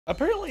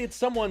Apparently, it's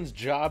someone's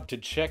job to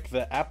check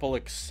the Apple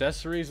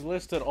accessories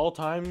list at all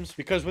times,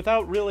 because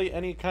without really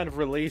any kind of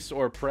release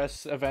or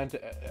press event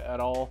at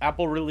all,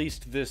 Apple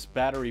released this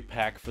battery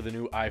pack for the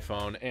new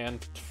iPhone,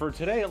 and for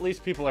today at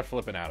least, people are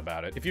flipping out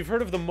about it. If you've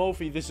heard of the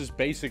Mophie, this is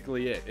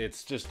basically it.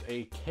 It's just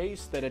a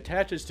case that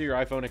attaches to your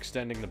iPhone,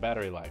 extending the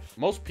battery life.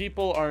 Most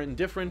people are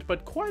indifferent,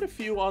 but quite a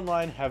few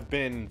online have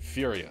been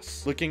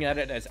furious, looking at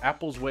it as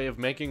Apple's way of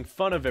making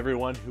fun of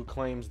everyone who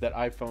claims that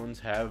iPhones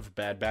have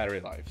bad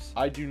battery lives.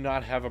 I do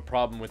not have a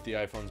problem with the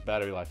iPhone's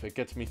battery life. It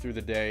gets me through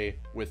the day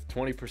with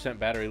 20%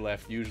 battery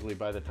left, usually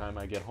by the time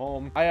I get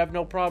home. I have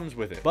no problems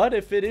with it. But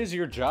if it is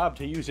your job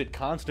to use it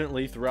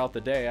constantly throughout the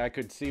day, I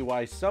could see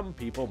why some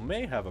people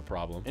may have a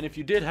problem. And if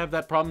you did have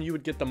that problem, you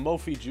would get the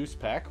Mophie juice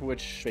pack,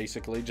 which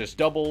basically just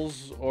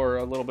doubles, or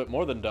a little bit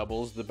more than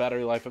doubles, the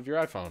battery life of your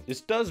iPhone.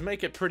 This does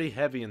make it pretty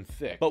heavy and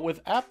thick. But with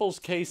Apple's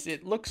case,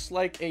 it looks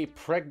like a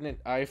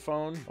pregnant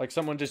iPhone. Like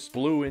someone just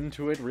blew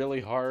into it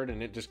really hard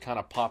and it just kind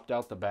of popped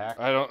out the back.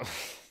 I don't...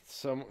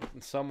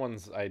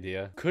 Someone's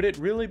idea. Could it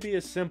really be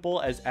as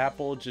simple as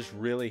Apple just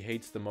really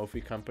hates the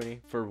Mophie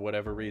company for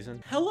whatever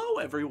reason? Hello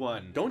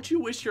everyone! Don't you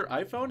wish your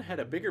iPhone had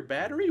a bigger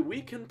battery?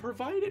 We can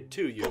provide it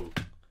to you.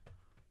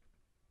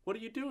 What are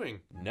you doing?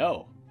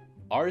 No.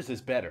 Ours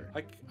is better.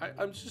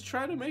 I'm just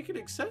trying to make an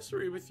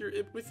accessory with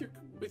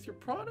your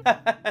product.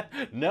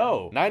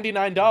 No.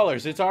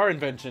 $99. It's our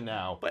invention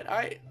now. But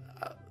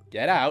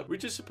get out. We're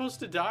just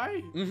supposed to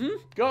die? Mm-hmm.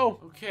 Go.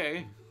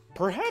 Okay.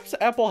 Perhaps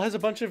Apple has a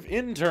bunch of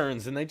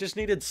interns and they just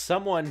needed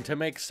someone to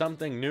make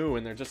something new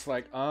and they're just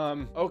like,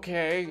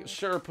 okay,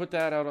 sure, put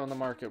that out on the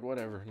market,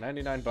 whatever,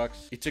 99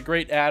 bucks. It's a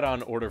great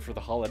add-on order for the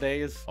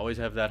holidays. Always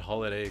have that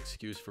holiday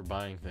excuse for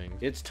buying things.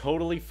 It's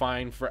totally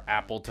fine for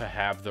Apple to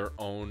have their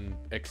own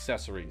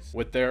accessories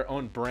with their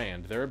own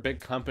brand. They're a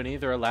big company,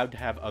 they're allowed to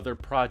have other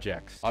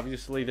projects.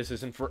 Obviously, this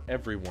isn't for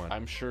everyone.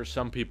 I'm sure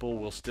some people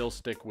will still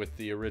stick with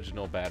the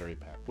original battery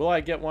pack. Will I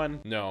get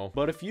one? No.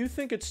 But if you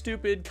think it's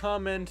stupid,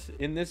 comment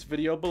in this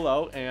video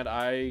below and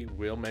I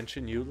will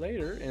mention you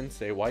later and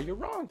say why you're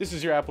wrong. This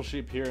is your Apple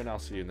Sheep here and I'll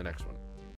see you in the next one.